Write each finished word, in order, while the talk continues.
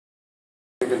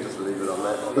leave it on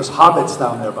that. There's hobbits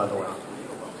down there, by the way.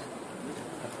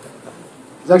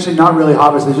 It's actually not really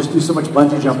hobbits. They just do so much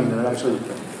bungee jumping that it actually,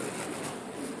 the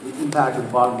impact of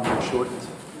the bottom gets shortened.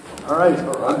 All right,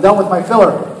 I'm done with my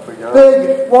filler.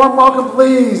 Big, warm welcome,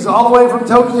 please, all the way from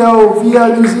Tokyo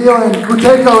via New Zealand.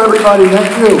 Puteko, everybody.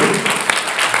 Thank you.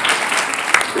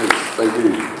 Yes, thank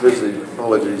you. Firstly,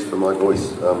 apologies for my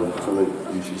voice.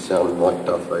 I usually sound like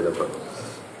Darth Vader, but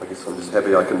I guess I'm just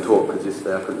happy I can talk because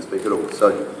yesterday I couldn't speak at all.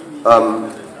 So,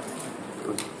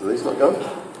 are these not going?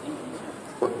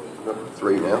 What? I've got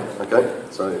 3 now. Okay.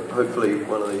 So hopefully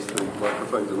one of these 2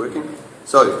 microphones are working.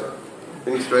 So,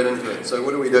 getting straight into it. So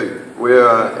what do? We're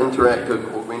an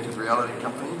interactive augmented reality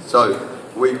company. So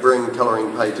we bring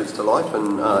colouring pages to life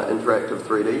in interactive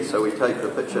 3D. So we take the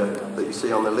picture that you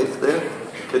see on the left there,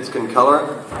 kids can colour it,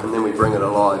 and then we bring it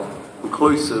alive,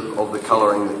 inclusive of the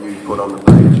colouring that you put on the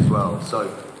page as well. So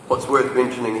what's worth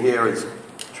mentioning here is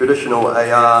traditional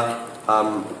AR,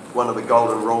 one of the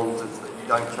golden rules is that you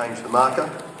don't change the marker.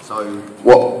 So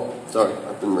sorry,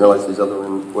 I didn't realise these other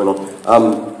ones went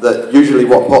on. That usually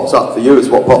what pops up for you is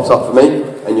what pops up for me,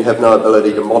 and you have no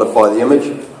ability to modify the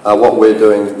image. What we're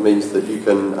doing means that you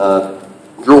can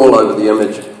draw all over the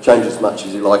image, change as much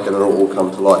as you like, and it'll all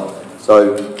come to life.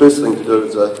 So first thing to do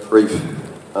is a brief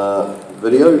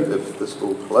video, if this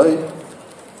will play.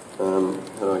 How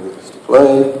do I get this to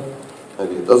play?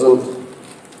 Maybe it doesn't.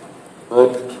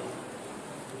 No.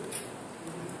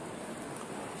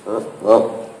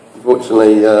 Well,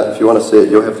 unfortunately, if you want to see it,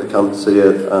 you'll have to come see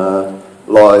it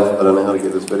live. I don't know how to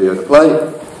get this video to play,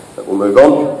 but we'll move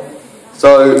on.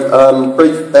 So,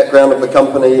 brief background of the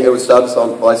company. It was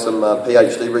started by some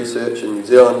PhD research in New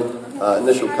Zealand.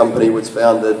 Initial company was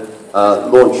founded,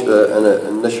 launched an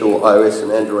initial iOS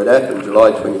and Android app in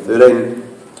July 2013.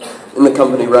 And the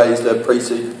company raised a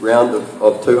pre-seed round of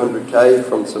 200k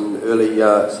from some early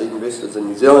seed investors in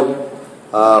New Zealand.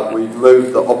 We've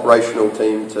moved the operational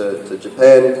team to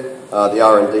Japan. The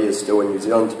R&D is still in New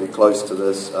Zealand to be close to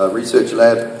this research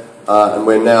lab. And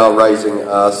we're now raising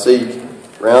a seed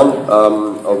round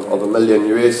of $1 million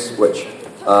US, which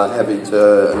happy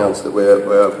to announce that we're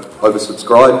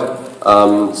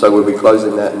oversubscribed. So we'll be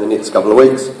closing that in the next couple of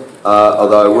weeks.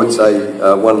 Although I would say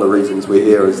one of the reasons we're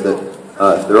here is that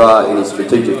if there are any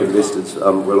strategic investors,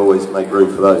 we'll always make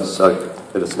room for those, so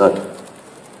let us know.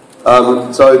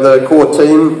 So the core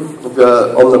team,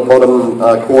 on the bottom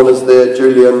corners there,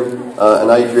 Julian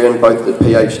and Adrian both did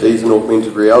PhDs in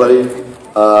augmented reality.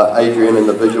 Adrian in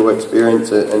the visual experience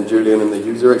and Julian in the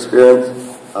user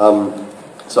experience.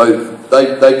 So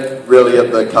they really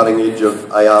at the cutting edge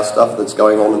of AR stuff that's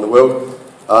going on in the world.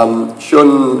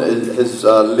 Shun has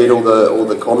led all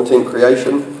the content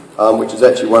creation, which is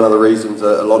actually one of the reasons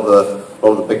a lot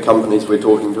of the big companies we're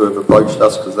talking to have approached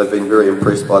us, because they've been very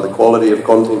impressed by the quality of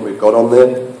content we've got on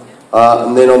there.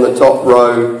 And then on the top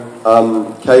row,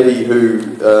 Katie,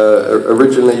 who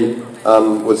originally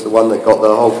was the one that got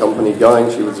the whole company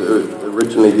going. She was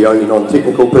originally the only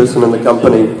non-technical person in the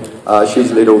company.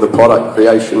 She's led all the product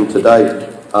creation to date,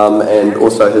 and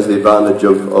also has the advantage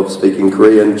of speaking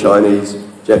Korean, Chinese,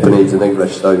 Japanese and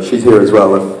English. So she's here as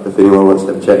well if anyone wants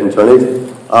to have a chat in Chinese.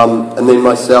 And then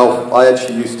myself, I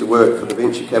actually used to work for the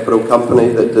venture capital company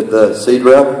that did the seed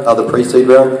round, the pre-seed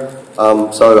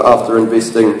round. So after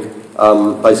investing,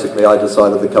 basically I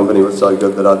decided the company was so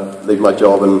good that I'd leave my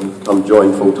job and come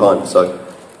join full time. So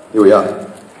here we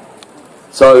are.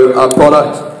 So our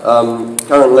product,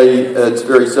 currently it's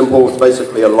very simple. It's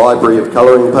basically a library of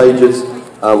colouring pages.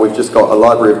 We've just got a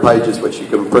library of pages which you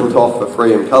can print off for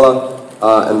free in colour,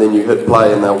 and then you hit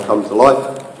play and they'll come to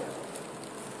life.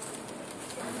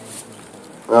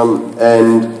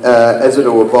 As it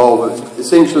will evolve,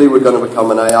 essentially we're going to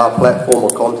become an AR platform or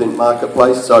content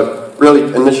marketplace. So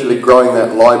really initially growing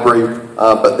that library,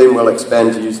 but then we'll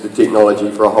expand to use the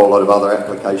technology for a whole lot of other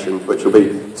applications, which will be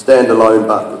standalone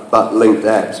but linked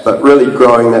apps, but really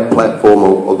growing that platform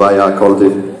of AR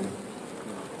content.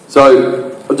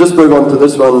 So I'll just move on to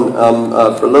this one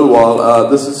for a little while.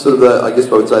 This is sort of the, I guess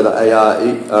I would say, the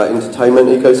AR entertainment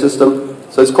ecosystem.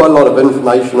 So there's quite a lot of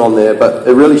information on there, but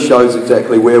it really shows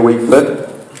exactly where we fit.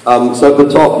 So at the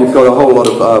top, you've got a whole lot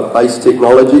of base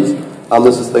technologies.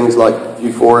 This is things like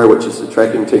Euphoria, which is the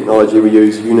tracking technology we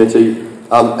use, Unity.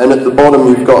 And at the bottom,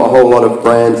 you've got a whole lot of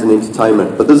brands and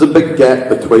entertainment. But there's a big gap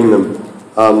between them.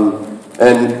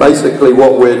 And basically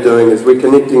what we're doing is we're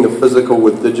connecting the physical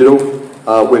with digital.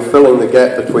 We're filling the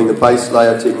gap between the base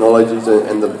layer technologies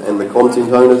and the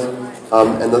content owners.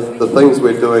 And the things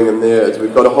we're doing in there is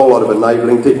we've got a whole lot of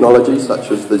enabling technology, such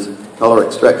as these colour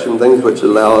extraction things, which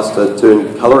allow us to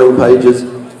turn colouring pages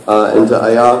into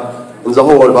AR. There's a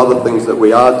whole lot of other things that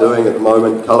we are doing at the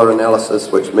moment. Colour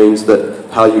analysis, which means that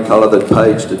how you colour the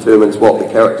page determines what the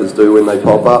characters do when they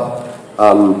pop up.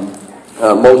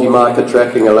 Multi-marker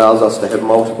tracking allows us to have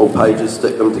multiple pages,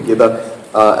 stick them together,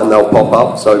 and they'll pop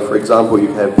up. So, for example,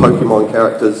 you have Pokemon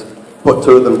characters, put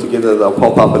two of them together, they'll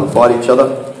pop up and fight each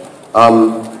other.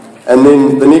 And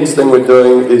then the next thing we're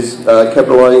doing is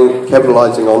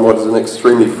capitalising on what is an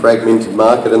extremely fragmented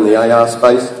market in the AR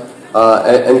space,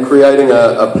 and creating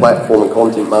a platform and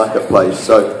content marketplace.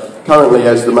 So currently,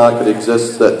 as the market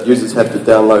exists, that users have to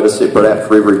download a separate app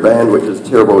for every band, which is a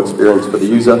terrible experience for the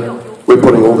user. We're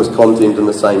putting all this content in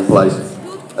the same place.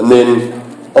 And then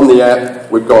on the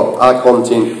app, we've got our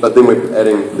content, but then we're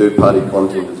adding third-party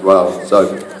content as well.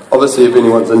 So obviously, if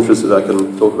anyone's interested, I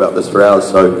can talk about this for hours,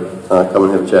 so come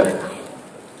and have a chat.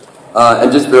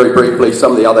 And just very briefly,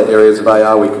 some of the other areas of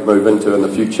AR we could move into in the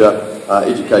future,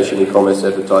 education, e-commerce,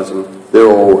 advertising, they're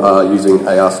all using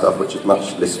AR stuff, which is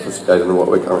much less sophisticated than what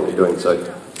we're currently doing. So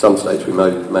at some stage we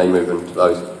may move into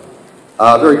those.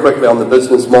 Very quickly on the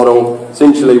business model,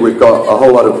 essentially we've got a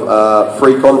whole lot of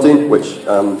free content which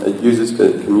users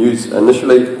can use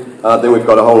initially. Then we've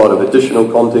got a whole lot of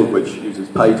additional content which users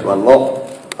pay to unlock.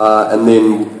 And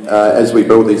then as we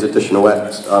build these additional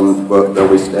apps, they'll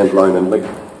be standalone and linked.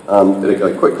 Better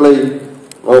go quickly.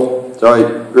 Oh, sorry,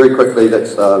 very quickly,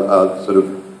 that's our sort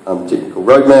of technical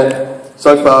roadmap.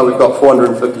 So far we've got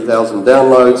 450,000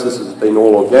 downloads. This has been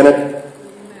all organic.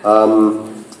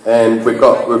 And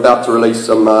we're about to release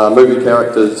some movie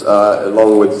characters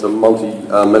along with some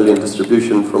multi-million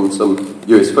distribution from some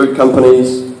US food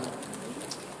companies.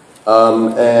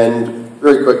 And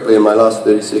very quickly in my last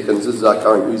 30 seconds, this is our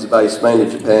current user base, mainly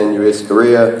Japan, US,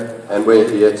 Korea, and we're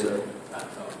here to...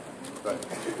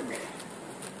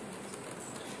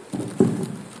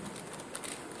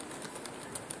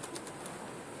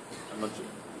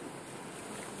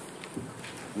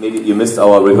 Maybe you missed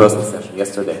our rehearsal session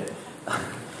yesterday.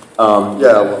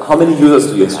 Yeah, well, how many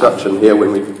users do you have? Instruction here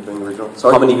when we're doing the original.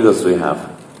 Sorry? How many users do you have?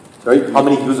 Sorry? How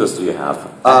many users do you have?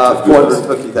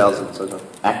 450,000 so far.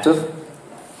 Active?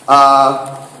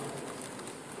 I'd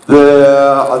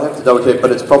have to double check,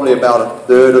 but it's probably about a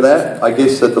third of that. I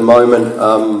guess at the moment,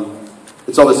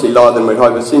 it's obviously lower than we'd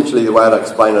hope. Essentially, the way I'd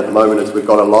explain it at the moment is we've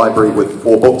got a library with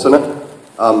 4 books in it.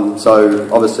 So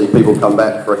obviously people come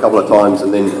back for a couple of times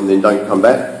and then don't come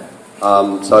back.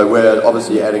 So we're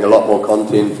obviously adding a lot more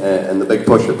content, and the big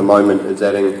push at the moment is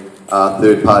adding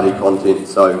third-party content.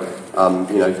 So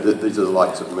you know, these are the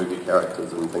likes of movie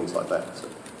characters and things like that. So.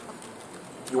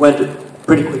 You went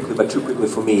pretty quickly, but too quickly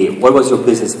for me. What was your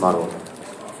business model?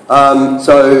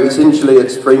 So essentially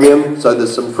it's freemium. So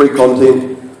there's some free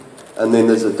content, and then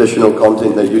there's additional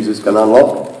content that users can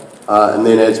unlock. And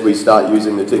then as we start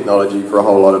using the technology for a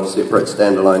whole lot of separate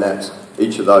standalone apps,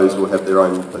 each of those will have their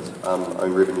own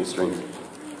revenue streams.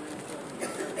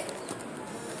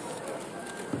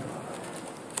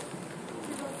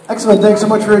 Excellent. Thanks so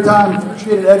much for your time.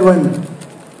 Appreciate it, Edwin.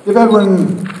 Give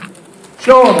Edwin,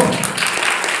 show him.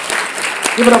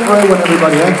 Give it up for Edwin,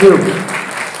 everybody. Thank you.